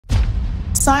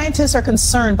Scientists are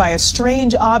concerned by a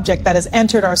strange object that has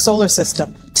entered our solar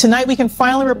system. Tonight, we can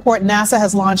finally report NASA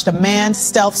has launched a manned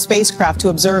stealth spacecraft to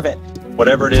observe it.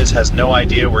 Whatever it is has no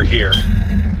idea we're here.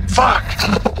 Fuck!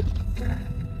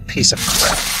 Piece of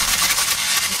crap.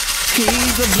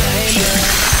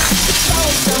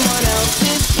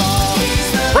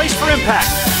 Brace for impact!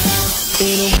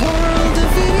 In a world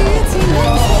of idiots, he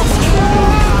knows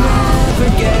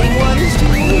forgetting what is true.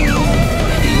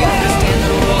 You understand the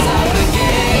rules of the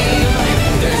game.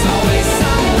 There's always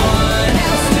someone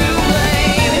else to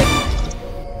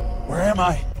blame. Where am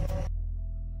I?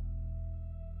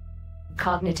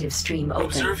 Cognitive stream open.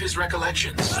 Observe his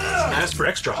recollections. As for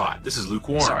extra hot, this is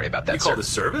lukewarm. Sorry about that, You call sir. this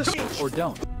service? Or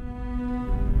don't.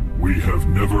 We have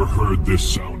never heard this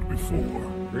sound before.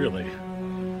 Really?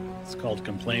 It's called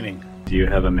complaining. Do you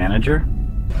have a manager?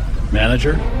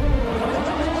 Manager? You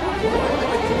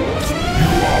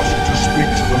asked to speak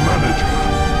to the manager.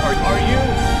 Are you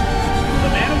the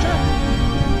manager?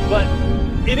 But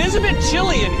it is a bit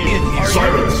chilly in here.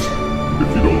 Silence!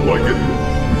 If you don't like it, we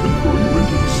can throw you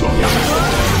into the sun.